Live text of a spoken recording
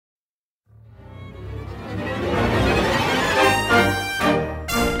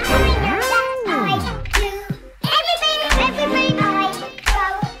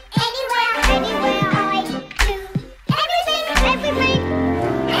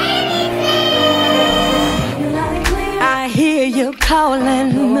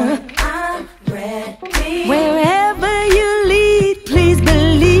calling. I'm ready. Wherever you lead, please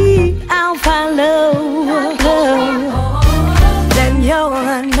believe I'll follow. Then your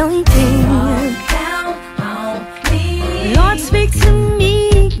anointing, Lord, speak to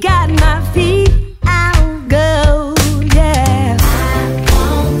me, guide my feet, I'll go, yeah. I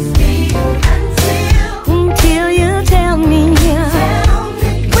won't speak until you tell me.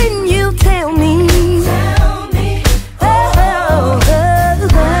 When you tell me,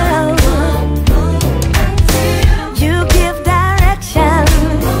 you give direction.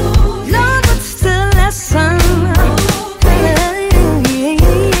 Lord, what's the lesson?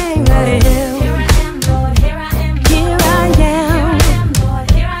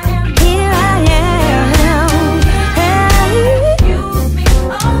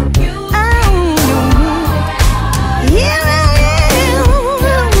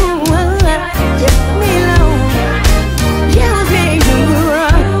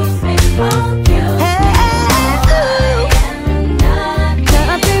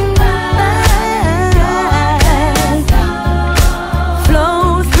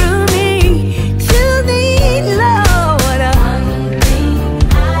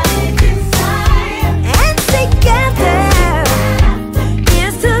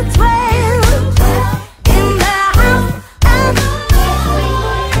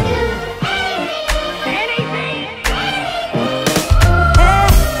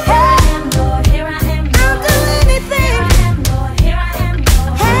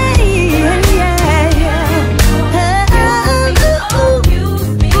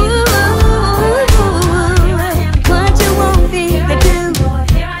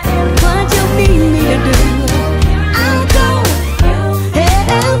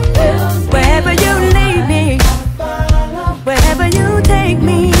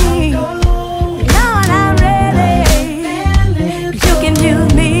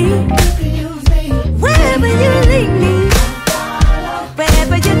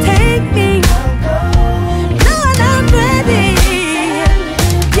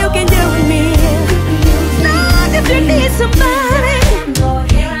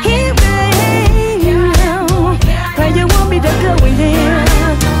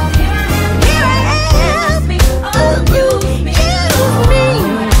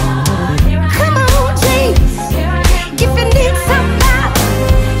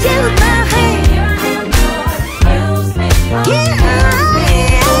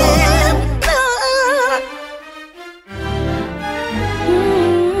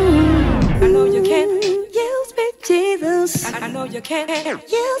 I know you can.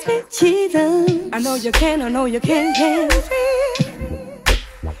 Use me, Jesus. I know you can. I know you can.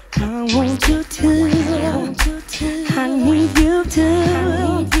 I want you to. I need you to.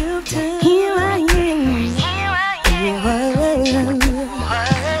 Here I am.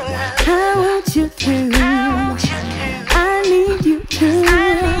 I want you to. I need you to.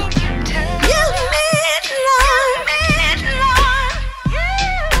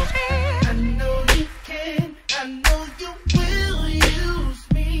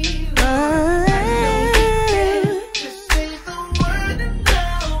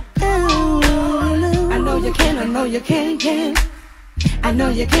 I know you can. I know you can.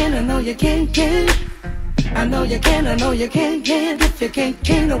 I know you can. I know you can. I know you can. If you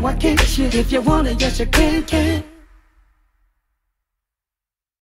can't, no, why can't you? If you want it, yes, you can.